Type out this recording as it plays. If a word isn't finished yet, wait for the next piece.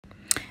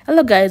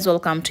Hello guys,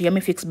 welcome to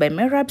Yummy Fix by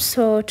Merab.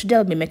 So today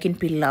I'll be making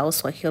pilau,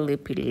 Swahili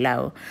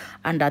pilau,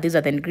 and these are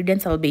the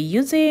ingredients I'll be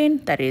using.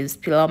 That is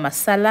pilau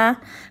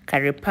masala,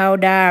 curry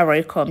powder,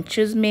 roycom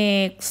cheese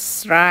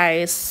mix,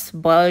 rice,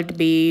 boiled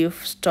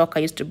beef, stock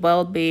I used to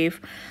boil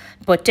beef,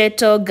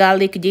 potato,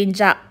 garlic,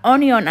 ginger,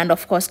 onion, and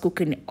of course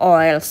cooking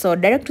oil. So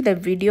direct to the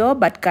video,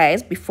 but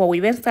guys, before we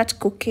even start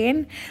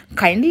cooking,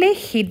 kindly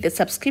hit the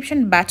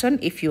subscription button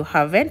if you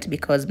haven't,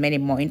 because many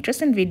more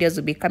interesting videos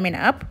will be coming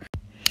up.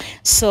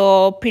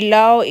 So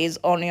pilau is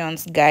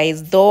onions,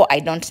 guys, though I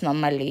don't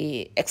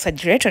normally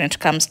exaggerate when it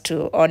comes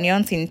to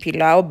onions in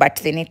pilau, but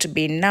they need to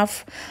be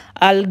enough.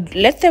 I'll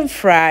let them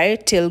fry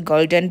till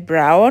golden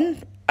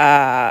brown,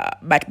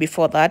 but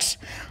before that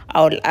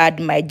I'll add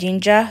my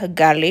ginger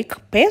garlic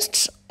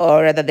paste,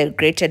 or rather the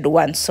grated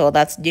one. So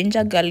that's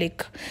ginger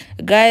garlic,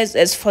 guys.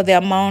 As for the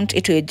amount,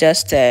 it will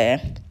just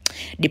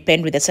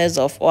depend with the size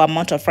of or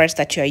amount of rice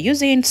that you are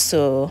using.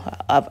 So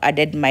I've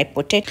added my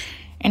potato.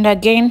 And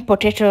again,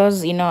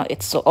 potatoes,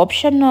 it's so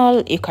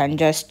optional. You can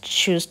just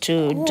choose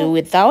to do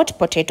without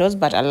potatoes,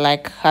 but I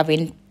like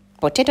having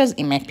potatoes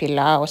in my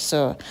pilau.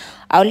 So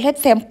I'll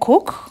let them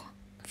cook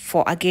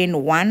for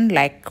again 1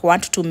 to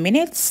 2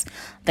 minutes.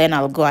 Then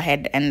I'll go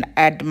ahead and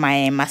add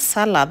my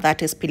masala,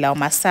 that is pilau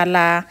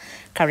masala,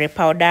 curry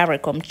powder,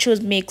 roycom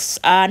cheese mix.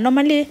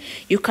 Normally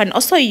you can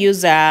also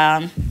use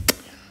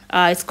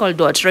it's called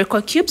what,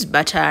 Royco cubes,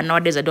 but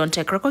nowadays I don't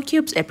take Royco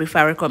cubes. I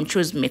prefer Royco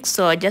cheese mix.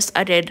 So I just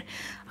added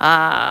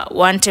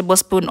 1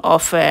 tablespoon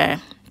of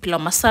pilau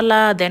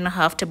masala, then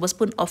 1/2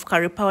 tablespoon of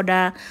curry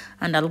powder,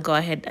 and I'll go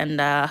ahead and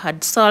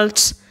add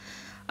salt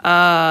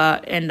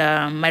and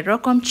my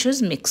Royco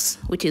cheese mix,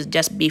 which is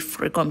just beef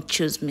Royco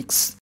cheese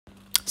mix.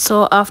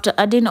 So after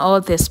adding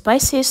all the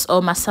spices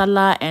or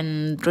masala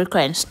and Royco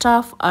and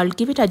stuff, I'll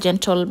give it a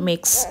gentle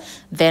mix,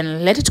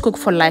 then let it cook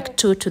for like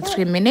 2 to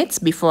 3 minutes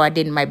before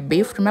adding my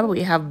beef. Remember,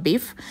 we have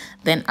beef.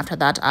 Then after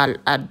that I'll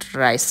add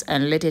rice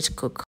and let it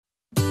cook.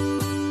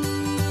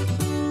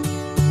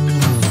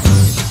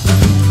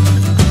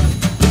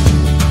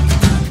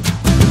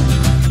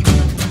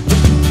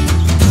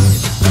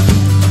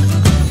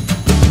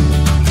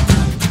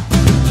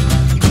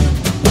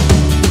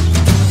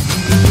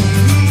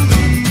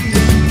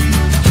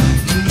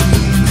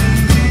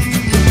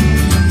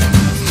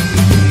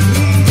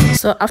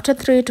 So after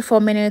 3 to 4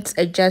 minutes,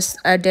 I just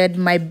added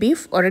my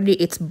beef. Already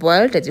it's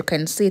boiled. As you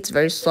can see, it's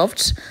very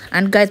soft.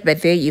 And guys, by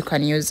the way, you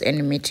can use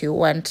any meat you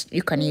want.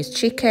 You can use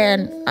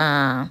chicken,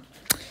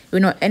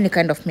 any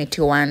kind of meat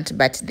you want.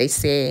 But they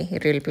say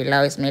real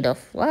pilau is made of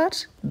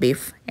what?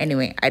 Beef.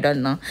 Anyway, I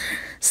don't know.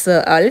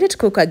 So I'll let it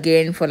cook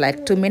again for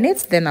like 2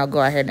 minutes. Then I'll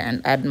go ahead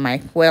and add my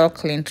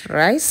well-cleaned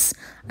rice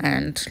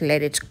and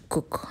let it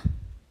cook.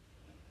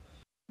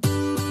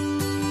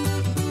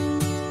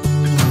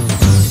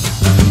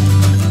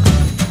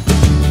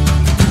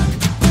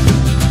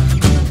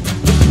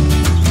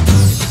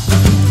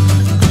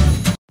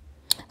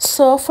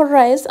 So for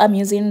rice, I'm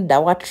using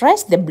the white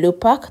rice, the blue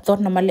pack. Though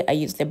normally I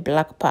use the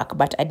black pack,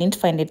 but I didn't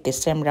find it the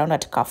same round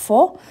at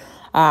Carrefour.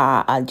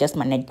 I'll just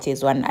manage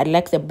this one. I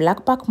like the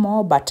black pack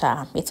more, but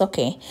it's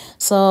okay.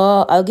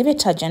 So I'll give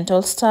it a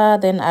gentle stir,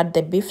 then add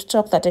the beef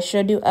stock that I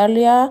showed you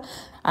earlier,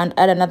 and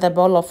add another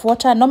bowl of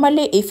water.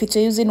 Normally, if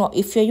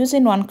you're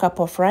using 1 cup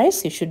of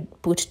rice, you should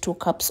put 2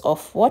 cups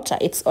of water.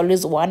 It's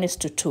always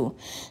 1:2.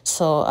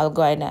 So I'll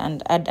go ahead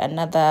and add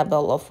another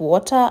bowl of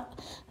water,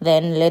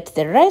 then let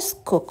the rice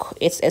cook.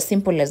 It's as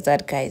simple as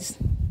that, guys.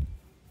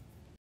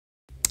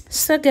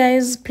 So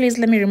guys, please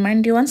let me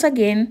remind you once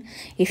again,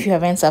 if you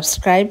haven't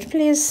subscribed,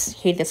 please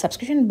hit the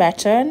subscription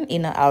button.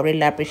 I'll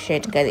really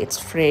appreciate it, guys. It's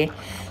free.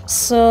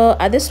 So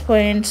at this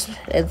point,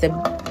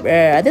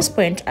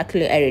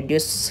 actually I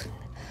reduce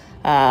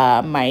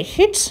my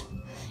heat.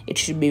 It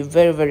should be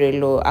very, very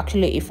low.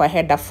 Actually, if I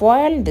had a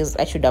foil,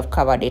 I should have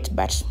covered it,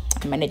 but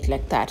I managed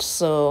like that.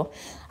 So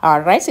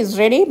our rice is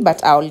ready,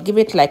 but I'll give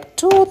it like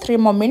 2-3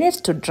 more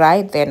minutes to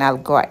dry. Then I'll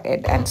go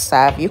ahead and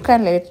serve. You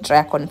can let it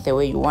dry according to the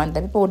way you want.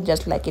 The people would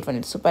just like it when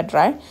it's super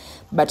dry,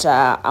 but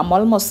I'm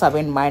almost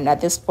serving mine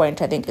at this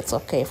point. I think it's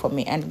okay for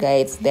me. And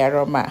guys, the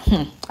aroma,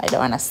 I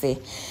don't want to say.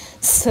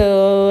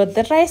 So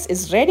the rice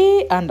is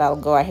ready, and I'll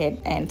go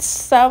ahead and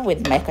serve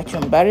with my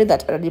kachumbari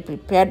that I already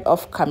prepared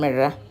off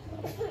camera.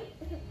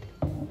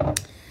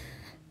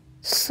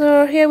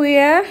 So here we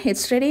are,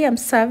 it's ready. I'm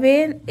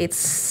serving. It's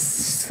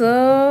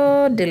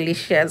so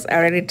delicious. I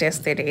already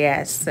tasted it.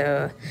 Yeah,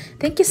 so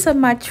thank you so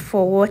much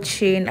for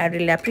watching. I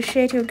really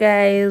appreciate you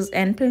guys,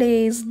 and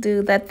please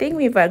do that thing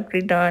we've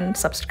agreed on,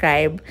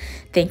 subscribe.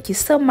 Thank you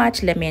so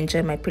much. Let me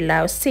enjoy my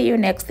pilau. See you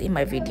next in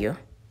my video.